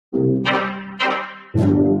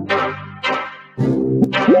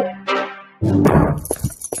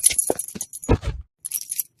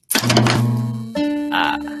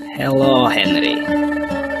Hello, Henry.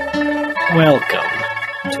 Welcome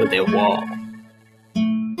to the wall.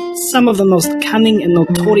 Some of the most cunning and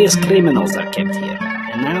notorious criminals are kept here,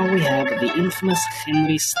 and now we have the infamous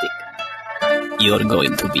Henry Stick. You're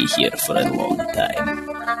going to be here for a long time.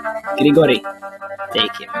 Grigori,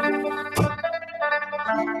 take him.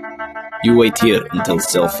 You wait here until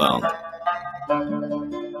cell found.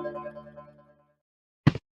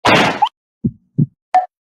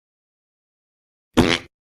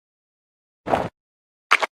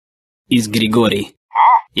 Is Grigori?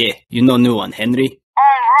 Yeah, you know new one, Henry?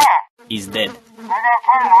 He's dead.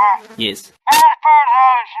 Yes.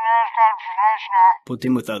 Put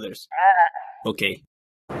him with others. Okay.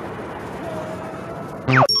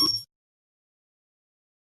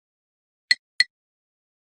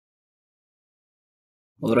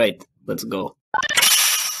 Alright, let's go.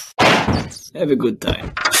 Have a good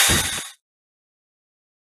time.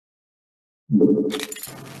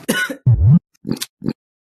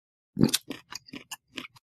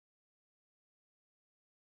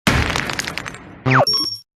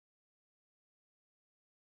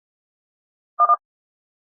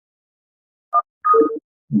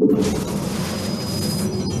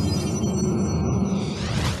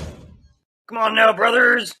 Come on now,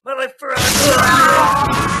 brothers! My life for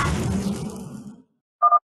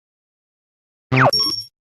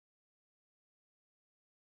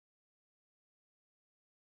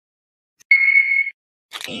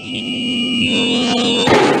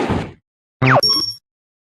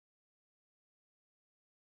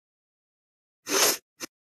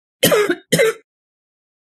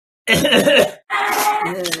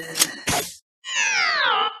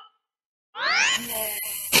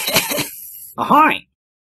Ahoy!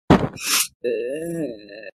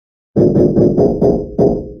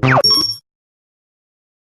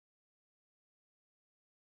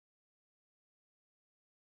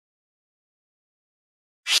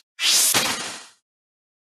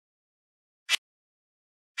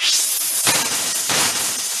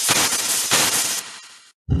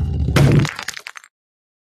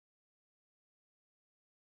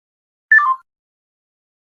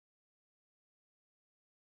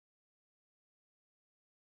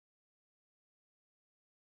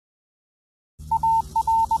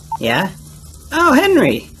 Yeah? Oh,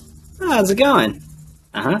 Henry! Oh, how's it going?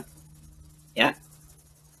 Uh-huh. Yeah.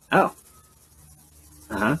 Oh.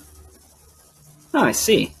 Uh-huh. Oh, I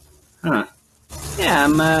see. Huh. Yeah,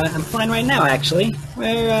 I'm fine right now, actually.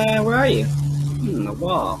 Where are you? The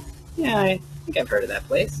wall. Yeah, I think I've heard of that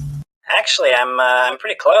place. Actually, I'm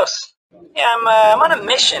pretty close. Yeah, I'm on a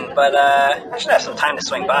mission, but, I should have some time to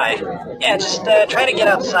swing by. Yeah, just, try to get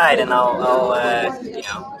outside and I'll, you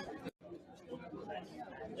know.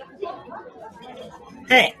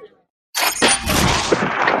 Hey!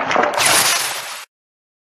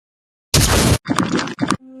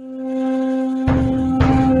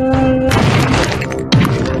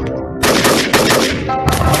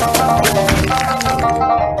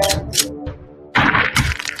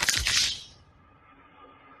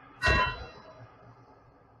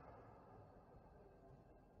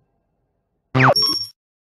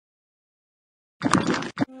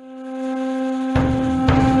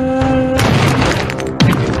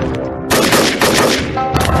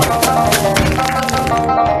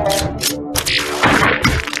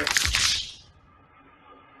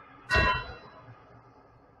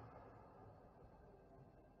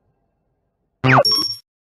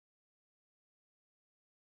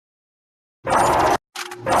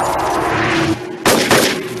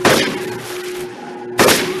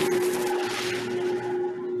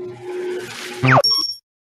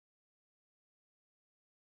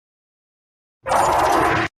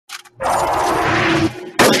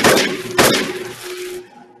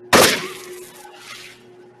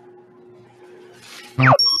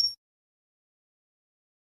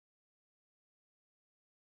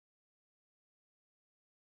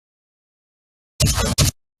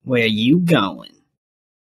 Where you going?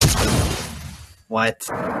 What?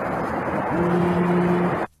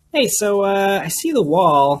 Hey, so, I see the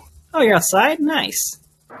wall. Oh, you're outside? Nice.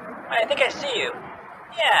 I think I see you.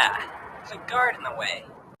 Yeah, there's a guard in the way.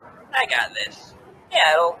 I got this.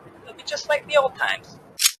 Yeah, it'll be just like the old times.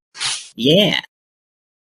 Yeah.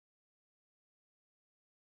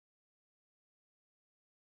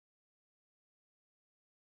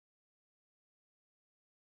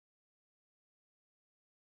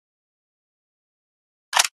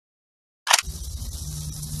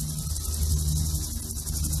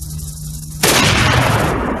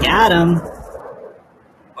 got him.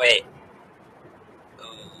 Wait.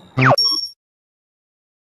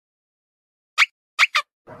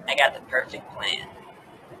 I got the perfect plan.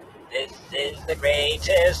 This is the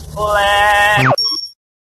greatest plan. And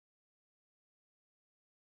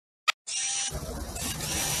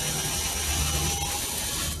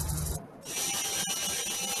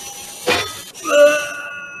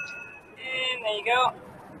there you go.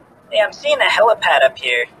 Hey, I'm seeing a helipad up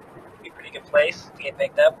here. Be a pretty good place to get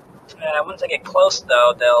picked up. Once I get close,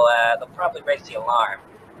 though, they'll probably raise the alarm.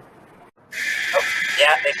 Oh,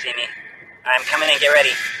 yeah, they see me. I'm coming in. Get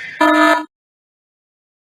ready.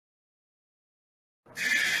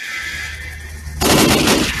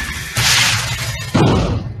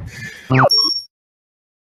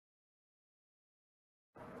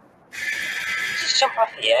 Just jump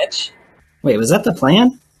off the edge. Wait, was that the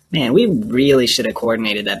plan? Man, we really should have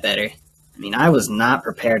coordinated that better. I mean, I was not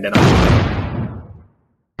prepared at all.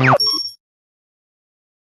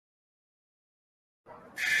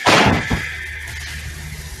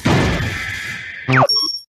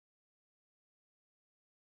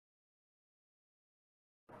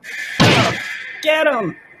 Get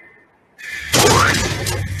him!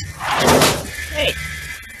 Hey!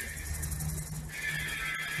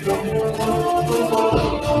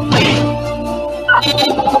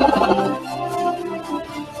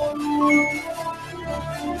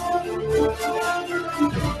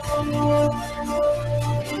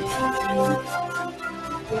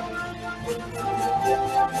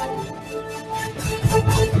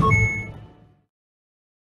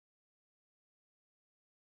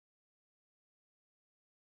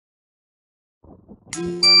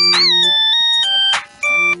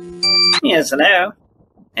 Yes, hello?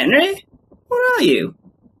 Henry? Where are you?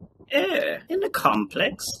 In the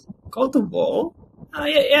complex? Called the Wall? Oh,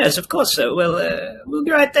 yes, of course, sir. We'll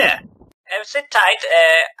be right there. Sit tight.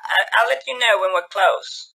 I'll let you know when we're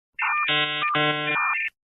close.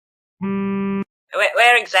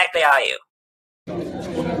 Where exactly are you?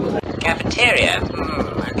 Cafeteria?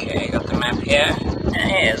 Okay, got the map here.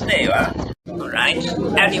 Yes, there you are. Alright,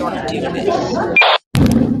 how do you want to do this?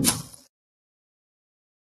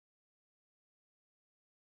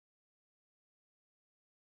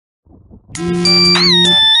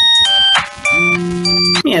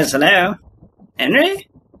 Yes, hello? Henry?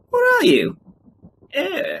 Where are you?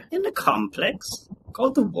 In the complex?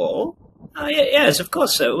 Called the Wall? Oh, yes, of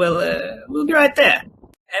course, sir. We'll be right there.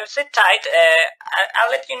 Sit tight. I'll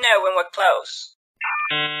let you know when we're close.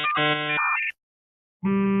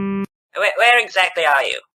 Where exactly are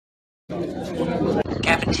you?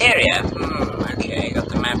 Cafeteria? Okay, got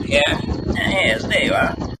the map here. Yes, there you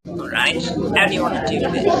are. Alright, how do you want to do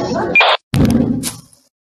this?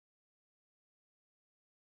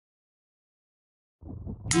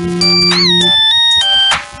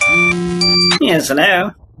 Yes,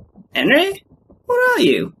 hello? Henry? Where are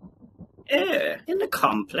you? In the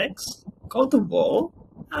complex? Called the Wall?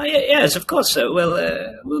 Oh, yes, of course, sir.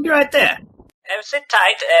 We'll be right there. Sit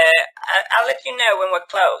tight. I'll let you know when we're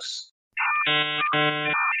close.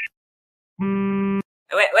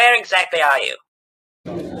 Where exactly are you?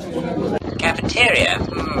 Cafeteria?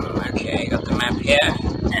 Okay, got the map here.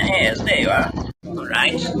 Yes, there you are.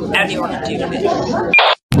 Alright, how do you want to do this?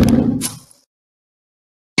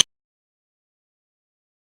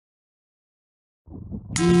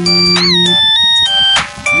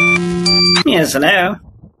 Yes, hello?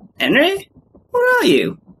 Henry? Where are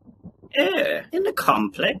you? In the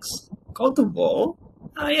complex? Called the Wall?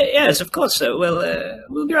 Oh, yes, of course, sir.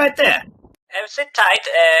 We'll be right there. Sit tight.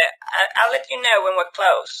 I'll let you know when we're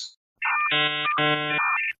close.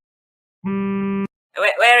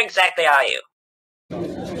 Where exactly are you?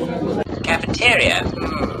 Cafeteria?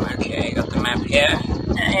 Okay, got the map here.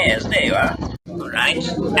 Yes, there you are. Alright,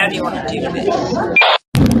 how do you want to do this?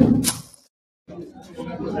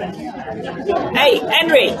 Hey,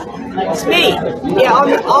 Henry! It's me! Yeah,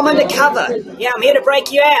 I'm undercover. Yeah, I'm here to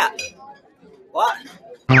break you out. What?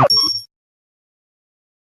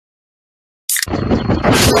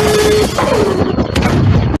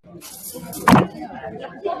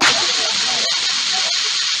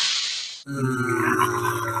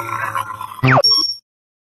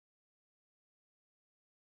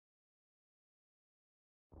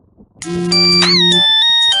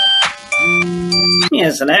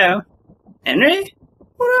 Yes, hello? Henry?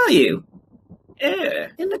 Where are you?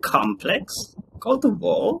 In the complex? Called the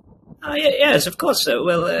Wall? Oh, yes, of course, sir.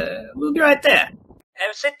 We'll be right there.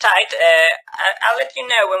 Sit tight. I'll let you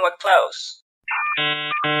know when we're close.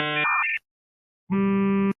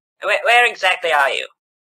 Where exactly are you?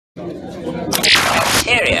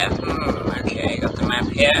 Cafeteria? Okay, got the map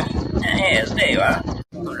here. Yes, there you are.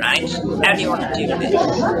 Alright. right. How do you want to do this?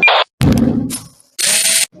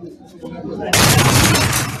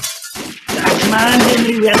 Come on,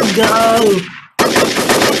 Henry, let's go!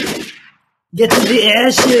 Get to the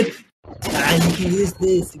airship! Ah, you can use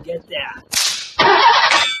this to get there.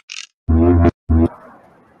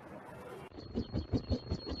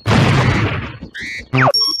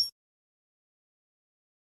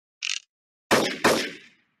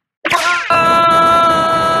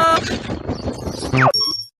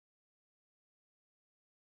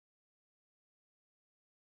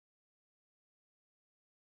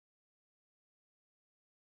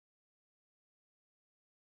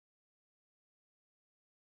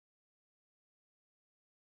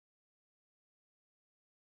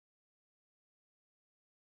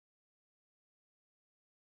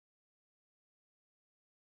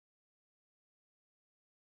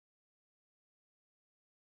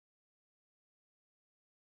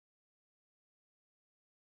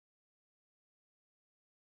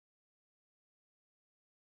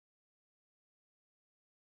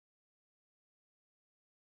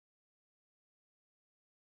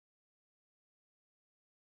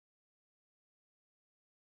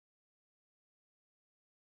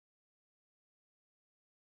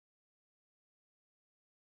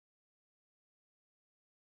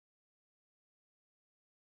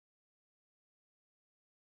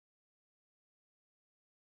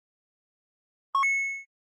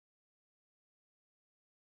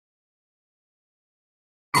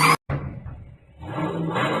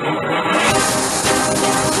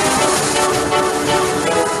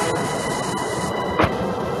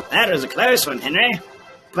 That was a close one, Henry.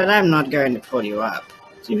 But I'm not going to pull you up.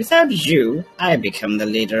 See, without you, I become the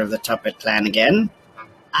leader of the Tuppet clan again.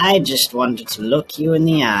 I just wanted to look you in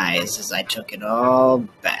the eyes as I took it all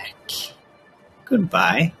back.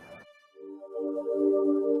 Goodbye.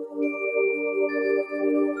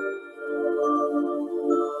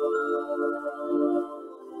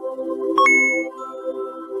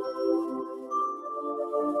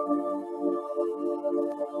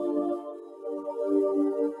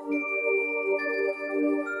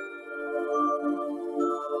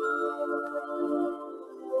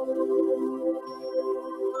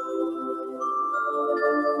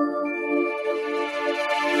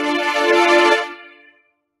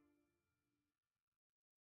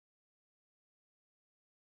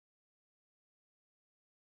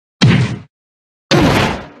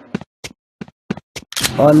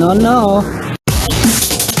 Oh, no, no.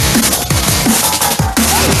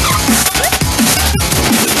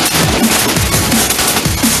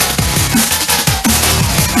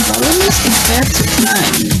 Warum ist das Pferd zu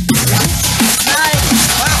klein? Nein!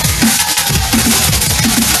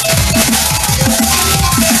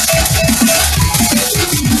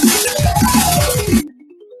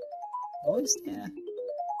 Wo ist der?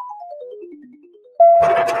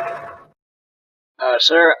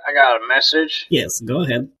 Sir, I got a message. Yes, go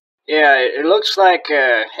ahead. Yeah, it looks like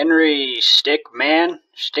Henry Stickman.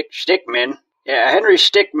 Yeah, Henry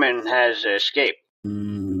Stickman has escaped.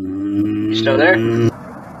 You still there?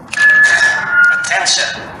 Attention!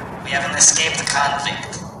 We have an escaped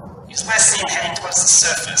convict. He's last seen heading towards the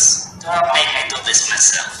surface. Don't make me do this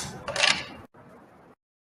myself.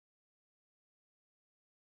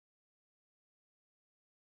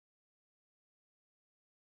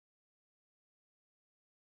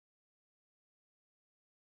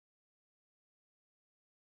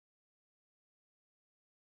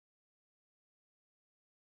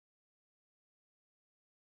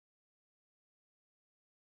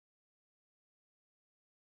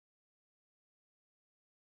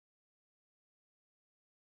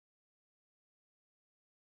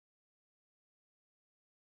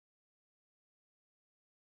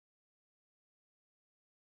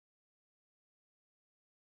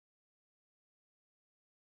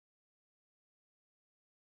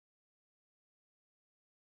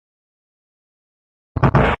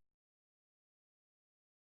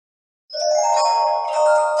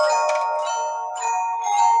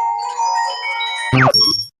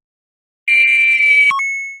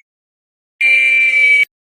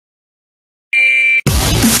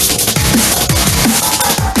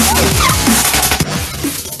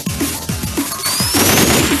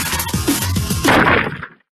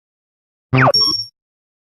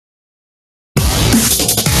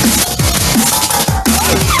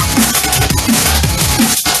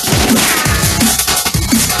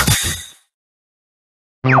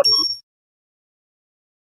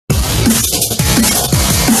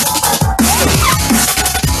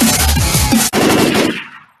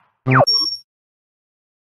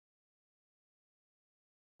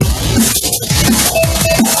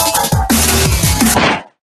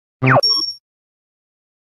 What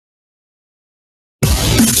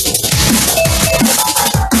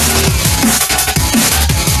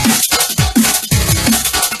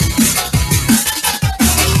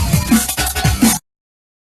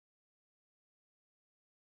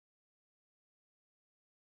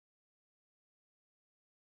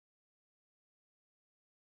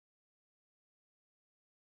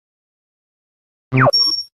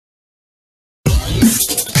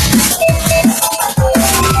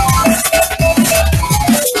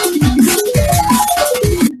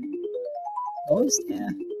was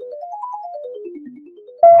that?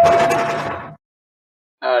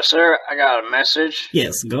 Sir, I got a message.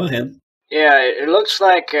 Yes, go ahead. Yeah, it looks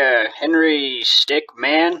like Henry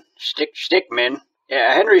Stickman.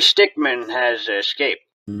 Yeah, Henry Stickman has escaped.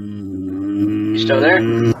 You still there?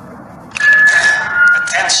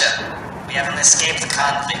 Attention! We have an escaped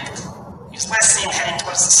convict. He was last seen heading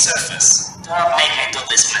towards the surface. Don't make me do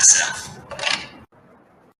this myself.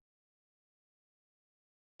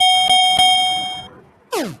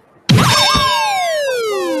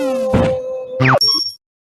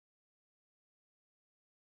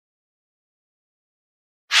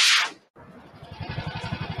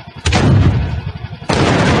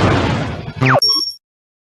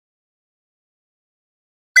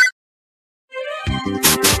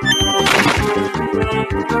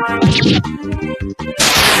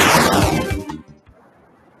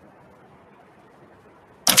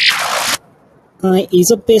 Alright, he's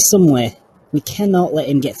up there somewhere. We cannot let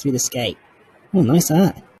him get through this gate. Oh, nice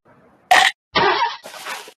art.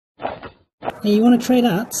 Hey, you want to trade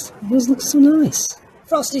arts? Yours looks so nice.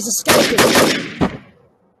 Frosty's escaping!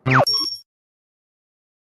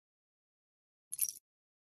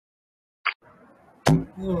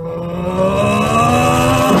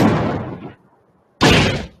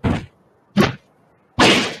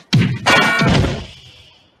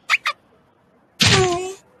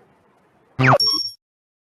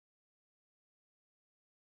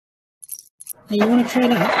 Hey, you want to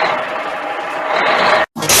trade up?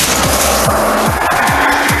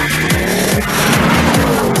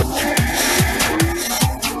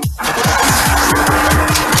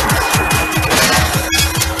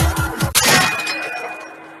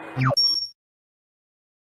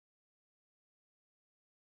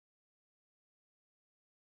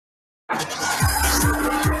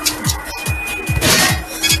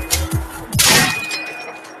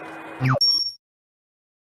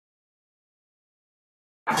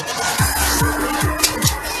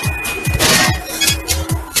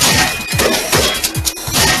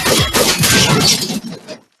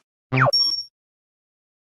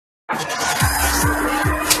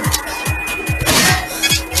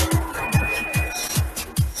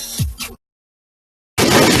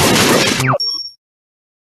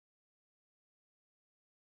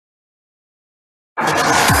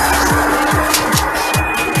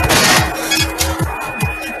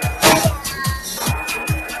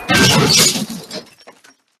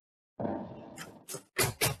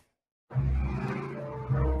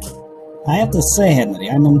 I have to say, Henry,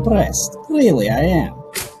 I'm impressed. Really, I am.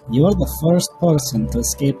 You are the first person to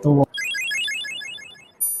escape the war.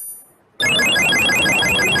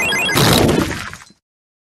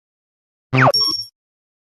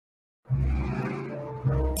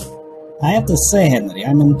 I have to say, Henry,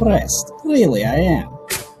 I'm impressed. Really, I am.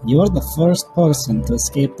 You are the first person to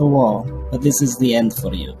escape the wall, but this is the end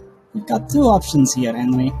for you. You've got two options here,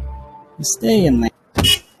 Henry. You stay in there.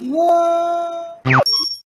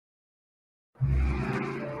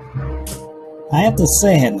 I have to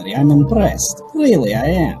say, Henry, I'm impressed. Really, I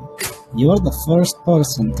am. You are the first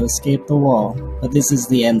person to escape the wall, but this is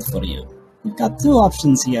the end for you. You've got two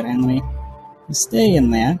options here, Henry. You stay in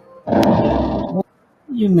there.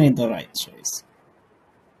 You made the right choice.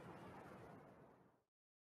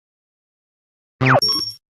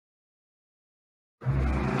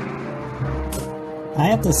 I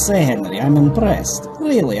have to say, Henry, I'm impressed.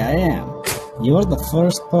 Really, I am. You are the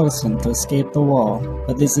first person to escape the wall,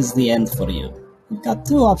 but this is the end for you. You've got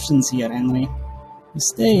two options here, Henry. You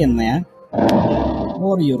stay in there,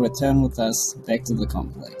 or you return with us back to the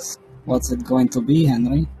complex. What's it going to be,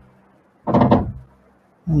 Henry?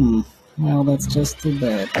 Well, that's just too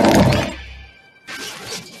bad.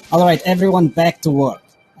 Alright, everyone back to work.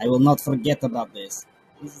 I will not forget about this.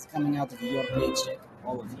 This is coming out of your paycheck,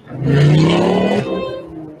 all of you.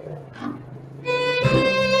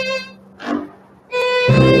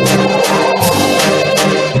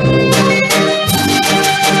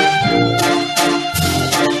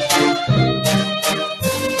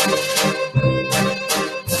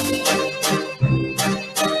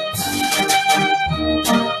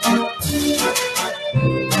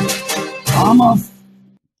 I'm off.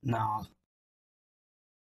 No.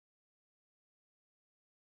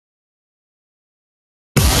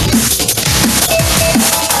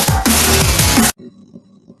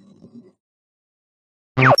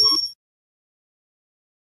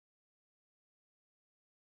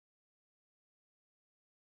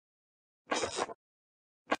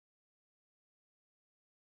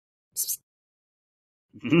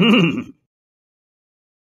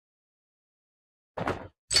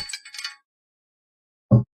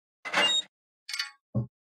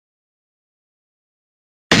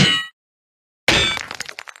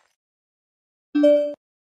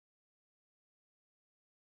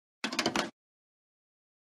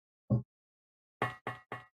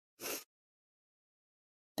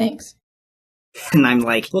 Thanks. And I'm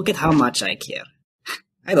like, look at how much I care.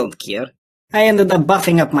 I don't care. I ended up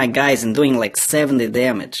buffing up my guys and doing like 70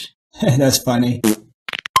 damage. That's funny.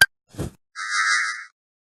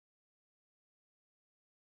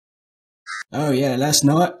 Oh yeah, last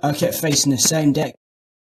night I kept facing the same deck.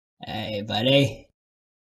 Hey, buddy.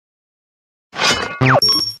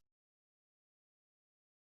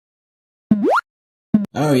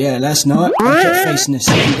 Oh yeah, last night I kept facing the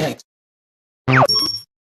same deck.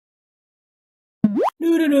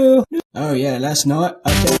 Doo-doo-doo. Oh yeah, last night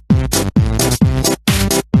I kept...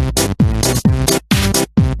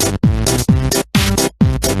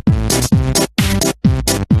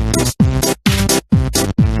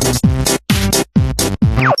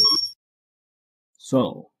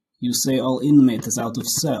 So, you say all inmate is out of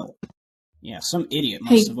cell? Yeah, some idiot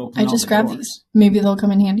must Hey, have opened I all just the grabbed doors. these. Maybe they'll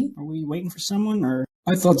come in handy. Are we waiting for someone, or...?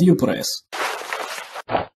 I thought you press.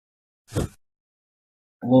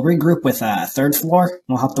 We'll regroup with third floor.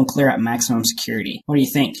 We'll help them clear out maximum security. What do you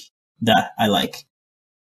think? Duh, I like.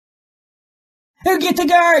 Who get the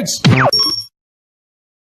guards?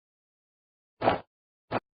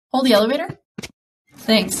 Hold the elevator?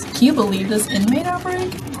 Thanks. Can you believe this inmate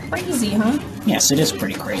outbreak? Crazy, huh? Yes, it is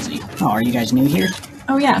pretty crazy. Oh, are you guys new here?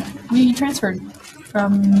 Oh yeah, we transferred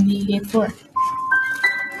from the 8th floor.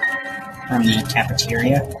 From the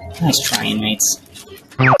cafeteria? Nice try, inmates.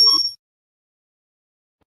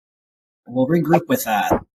 We'll regroup with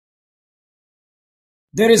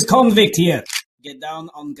There is convict here! Get down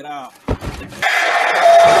on ground.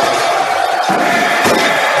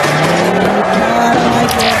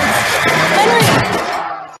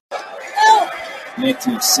 Back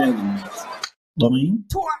to your cell, inmate. Dummy.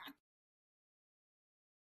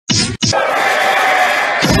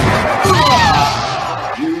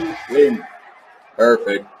 You win.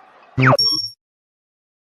 Perfect.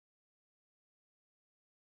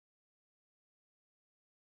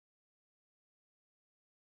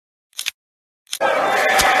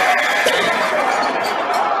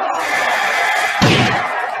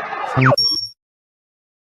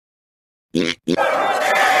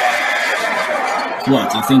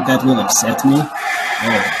 What, you think that will upset me?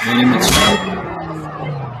 Oh, very much so.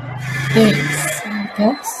 Thanks, I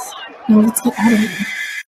guess. Now let's get out of here.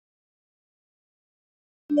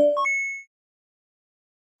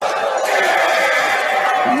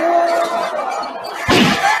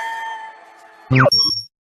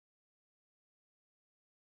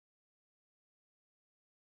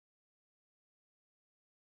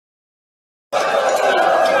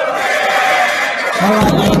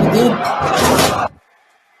 Alright, yeah, good.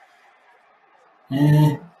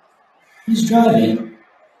 Who's driving?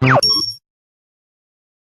 Well,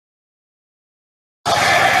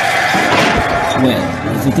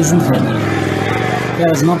 if it isn't Henry, there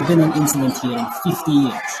has not been an incident here in 50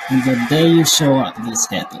 years, and the day you show up this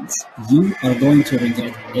happens. You are going to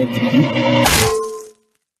regret everything.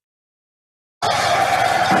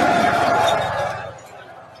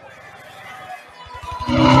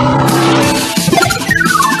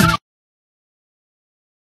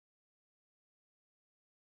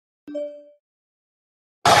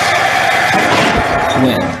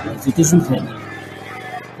 Well, if it isn't Henry,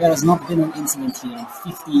 there has not been an incident here in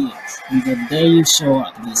 50 years, and the day you show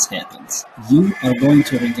up this happens. You are going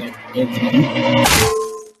to regret everything.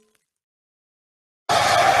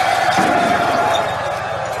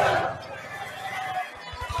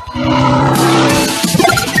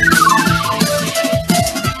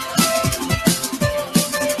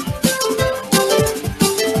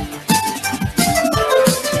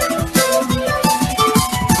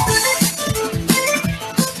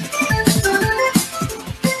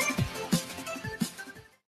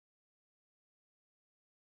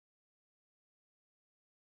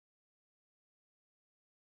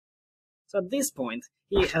 So at this point,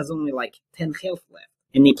 he has only like 10 health left.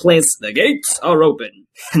 And he plays, the gates are open.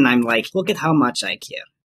 And I'm like, look at how much I care.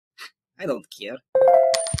 I don't care.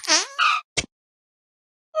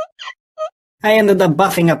 I ended up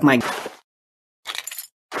buffing up my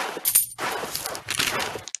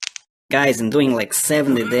guys and doing like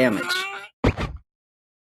 70 damage.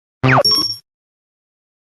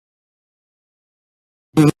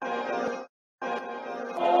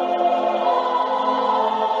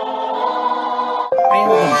 I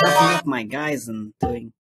ended up buffing up my guys and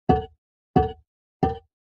doing...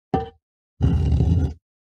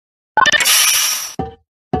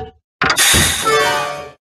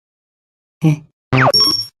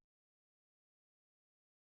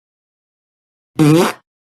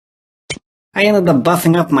 I ended up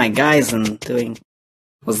buffing up my guys and doing...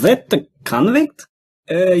 Was that the convict?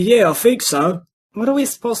 Yeah, I think so. What are we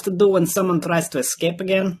supposed to do when someone tries to escape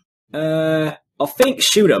again? I think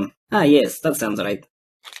shoot him. Ah, yes, that sounds right.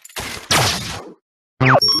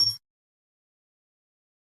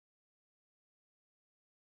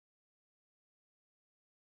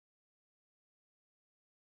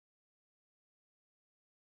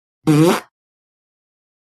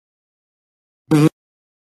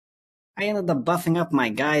 I ended up buffing up my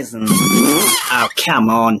guys and... Oh, come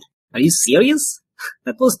on. Are you serious?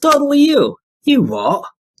 That was totally you. You what?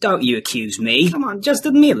 Don't you accuse me. Come on, just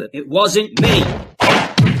admit it. It wasn't me.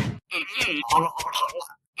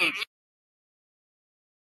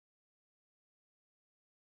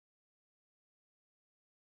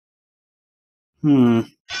 Hmm.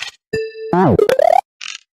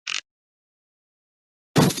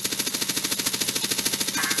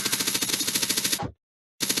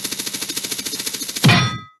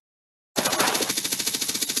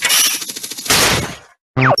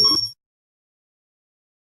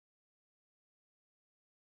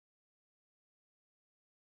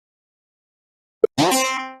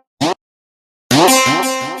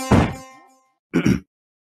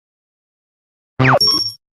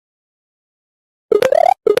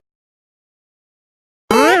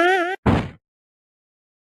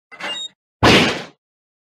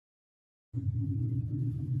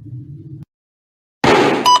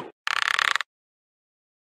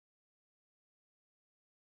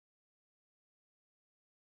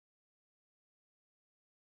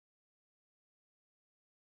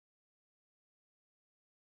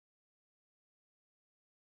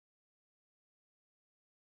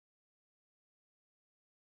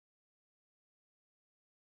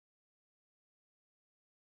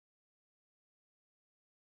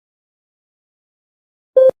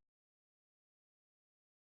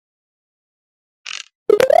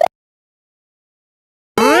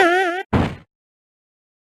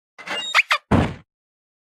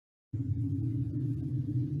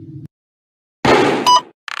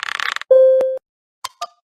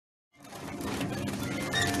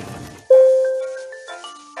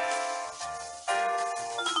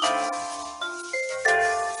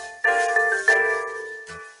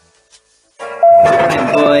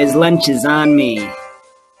 Alright, boys, lunch is on me.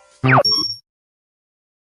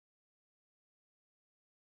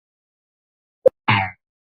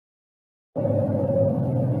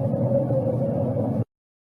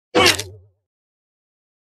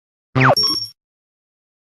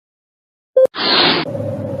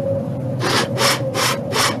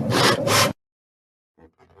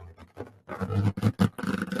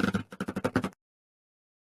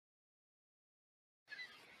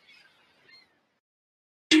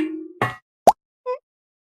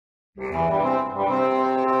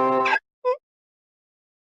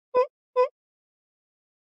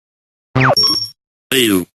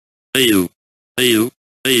 Ayu, ayu, ayu,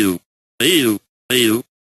 ayu, ayu, ayu,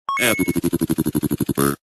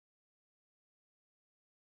 Amber.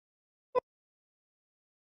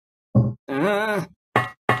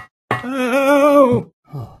 Oh.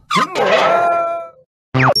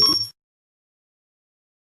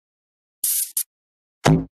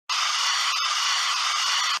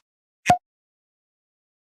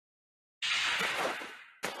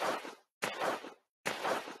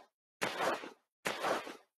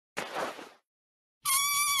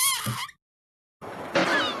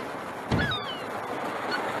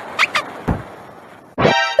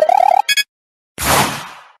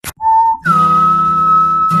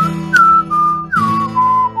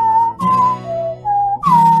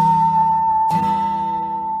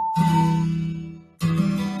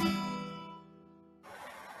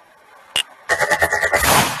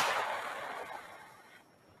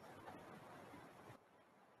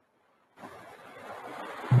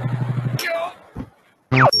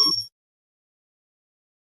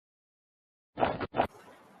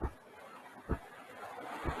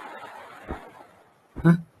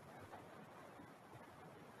 Huh?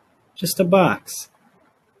 Just a box.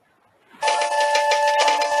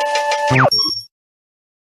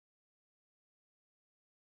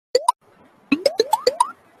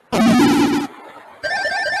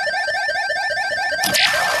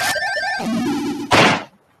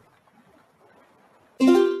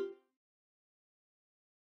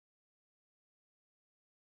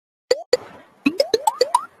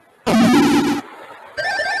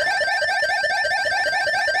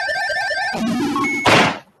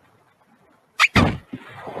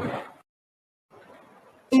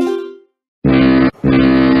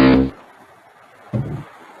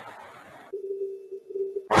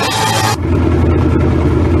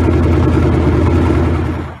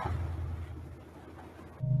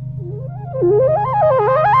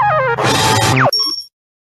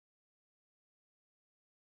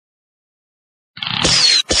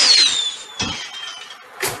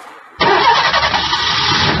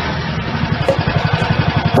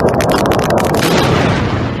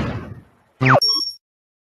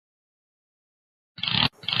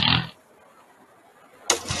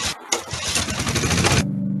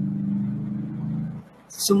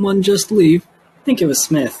 Someone just leave? I think it was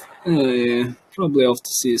Smith. Oh yeah, probably off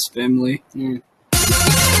to see his family. Yeah.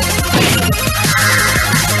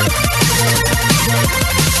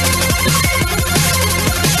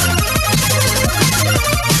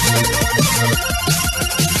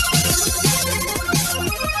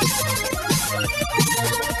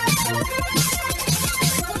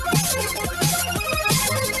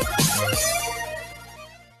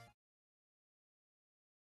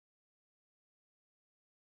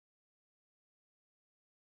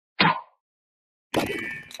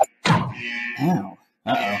 Ow.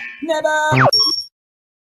 Uh-oh. Never!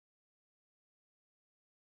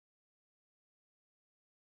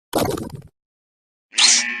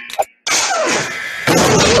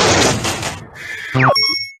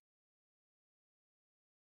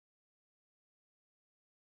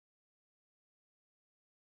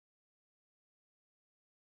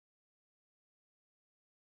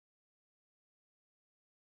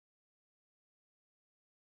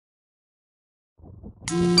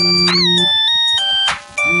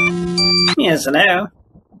 Yes, hello.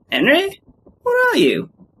 Henry? Where are you?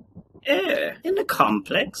 In the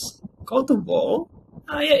complex? Called the Wall?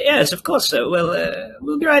 Oh, yes, of course, sir.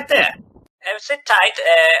 We'll be right there. Sit tight.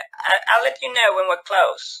 I'll let you know when we're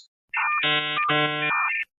close.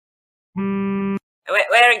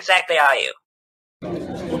 Where exactly are you?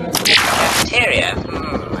 Cafeteria.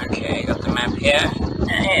 Okay, got the map here.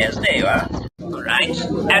 Yes, there you are. Alright.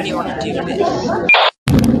 How do you want to do this?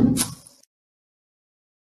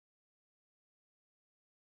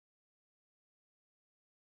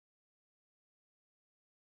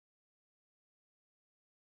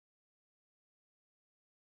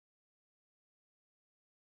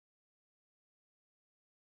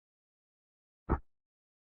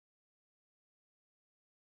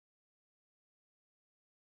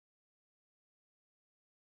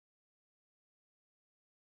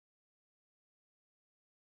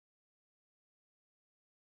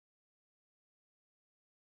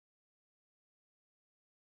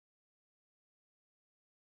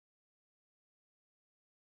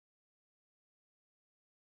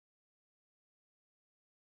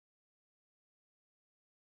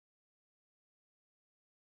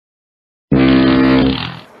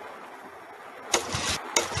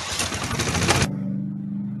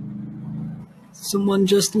 Someone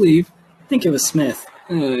just leave? I think it was Smith.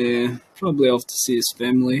 Oh yeah, probably off to see his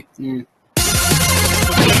family. Yeah.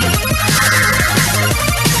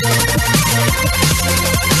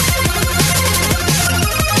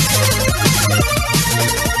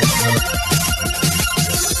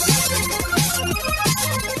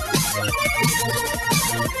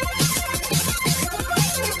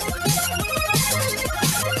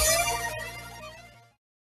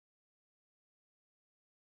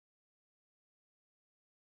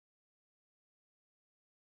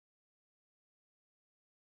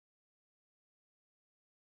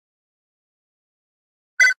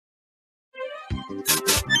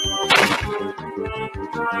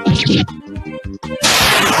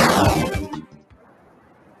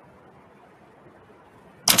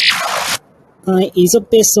 Alright, he's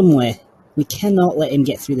up there somewhere. We cannot let him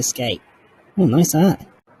get through the gate. Oh, nice art.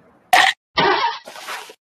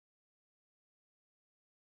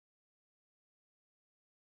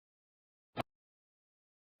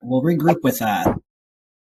 We'll regroup with that.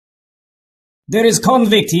 There is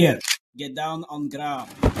convict here. Get down on ground.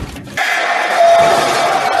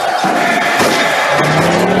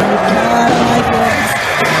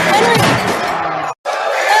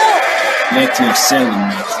 Back to your cell,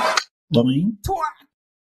 mate. Boing.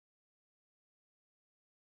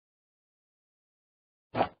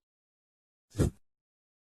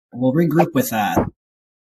 We'll regroup with that.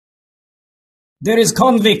 There is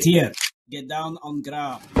convict here. Get down on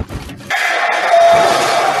ground.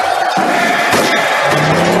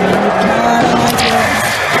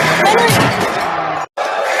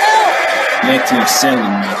 Back to your cell,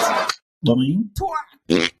 mate. Boing.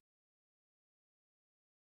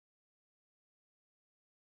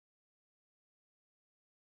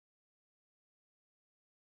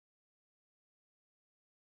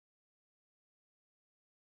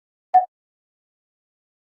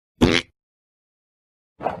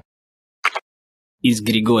 Is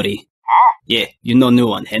Grigori. Yeah, you know new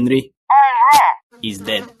one, Henry? He's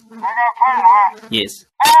dead. Yes.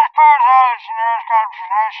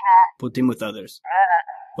 Put him with others.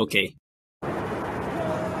 Okay.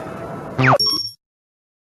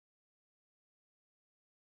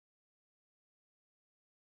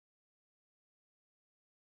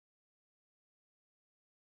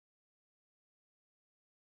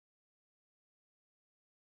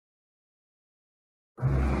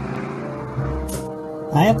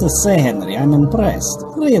 I have to say, Henry, I'm impressed.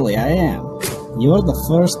 Really, I am. You're the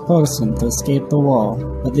first person to escape the wall,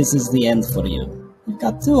 but this is the end for you. You've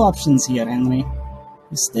got two options here, Henry.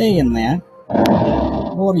 You stay in there,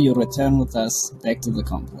 or you return with us back to the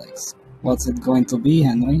complex. What's it going to be,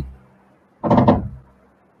 Henry?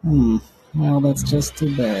 Well, that's just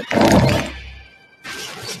too bad.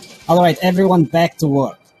 Alright, everyone back to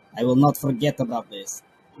work. I will not forget about this.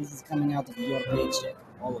 This is coming out of your paycheck,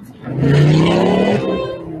 all of you.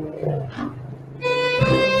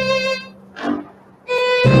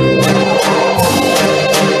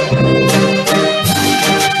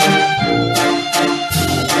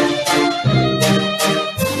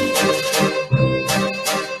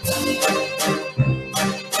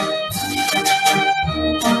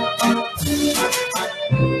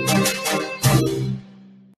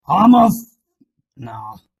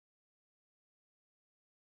 No.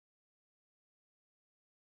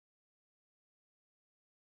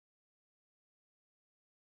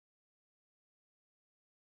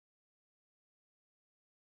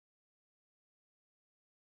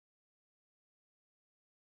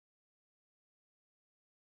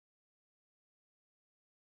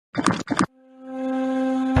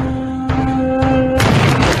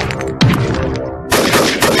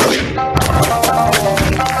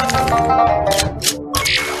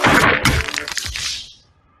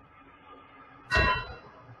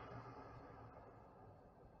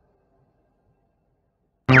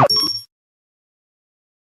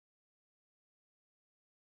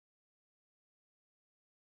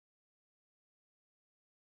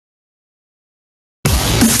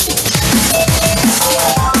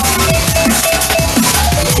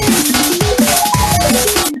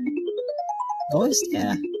 Boys,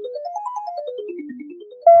 yeah.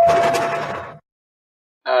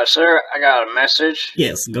 Sir, I got a message.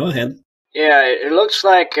 Yes, go ahead. Yeah, it looks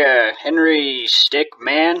like, Henry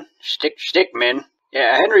Stickman? Stickman?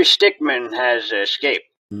 Yeah, Henry Stickman has escaped.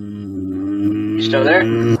 You still there?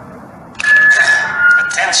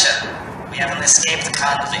 Attention! We have an escaped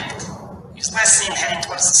convict. You must see him heading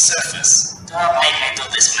towards the surface. Don't make me do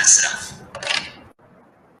this myself.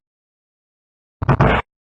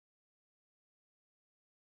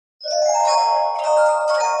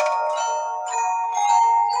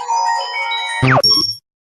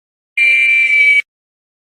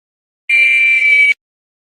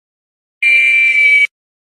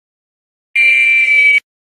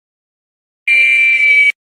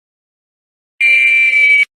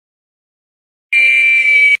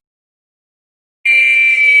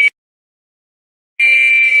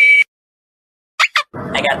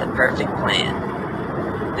 I got the perfect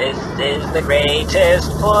plan. This is the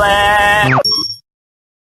greatest plan.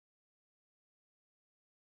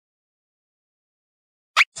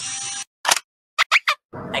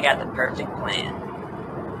 I got the perfect plan.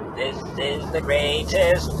 This is the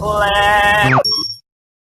greatest plan.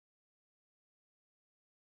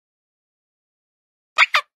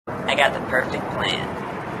 I got the perfect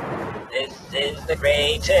plan. This is the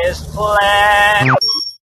greatest plan.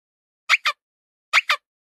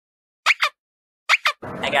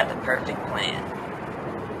 I got the perfect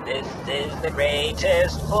plan. This is the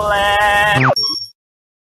greatest plan.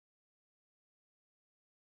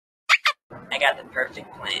 I got the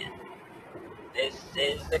perfect plan. This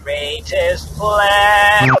is the greatest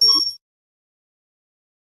plan.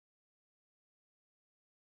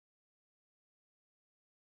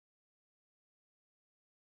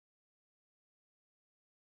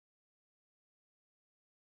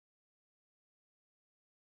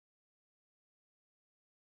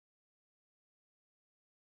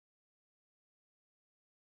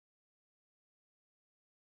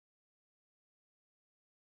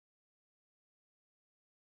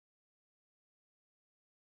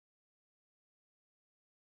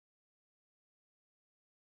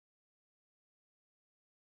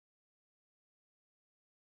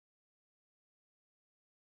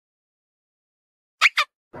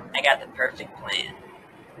 I got the perfect plan.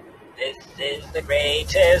 This is the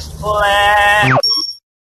greatest plan.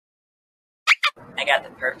 I got the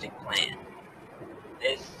perfect plan.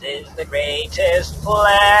 This is the greatest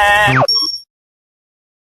plan.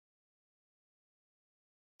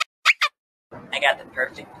 I got the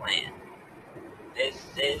perfect plan. This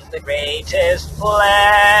is the greatest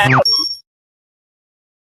plan.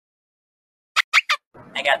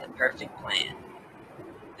 I got the perfect plan.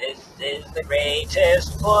 This is the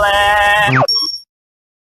greatest plan.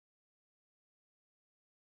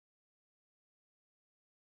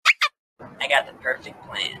 I got the perfect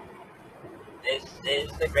plan. This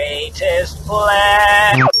is the greatest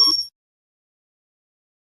plan.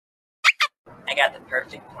 I got the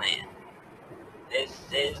perfect plan. This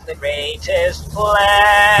the greatest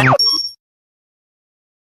plan.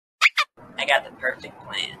 I got the perfect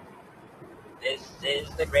plan. This is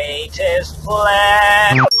the greatest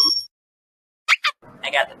plan.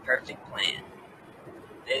 I got the perfect plan.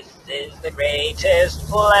 This is the greatest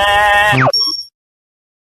plan.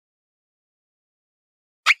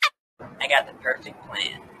 I got the perfect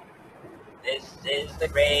plan. This is the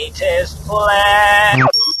greatest plan.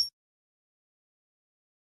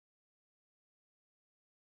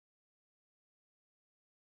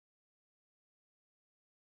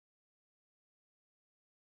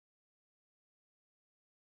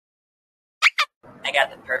 I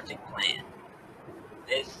got the perfect plan.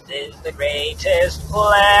 This is the greatest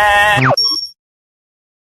plan.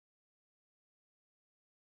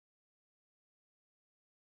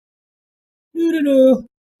 Doo-doo-doo.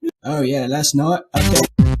 Oh yeah, last night.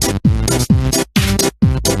 Okay.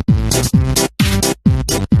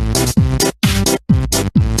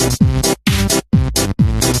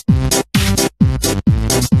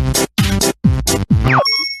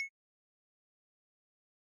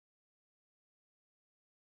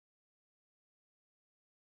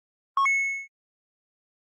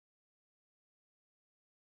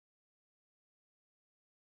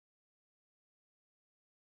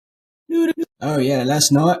 Oh yeah,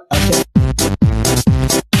 last night. Okay.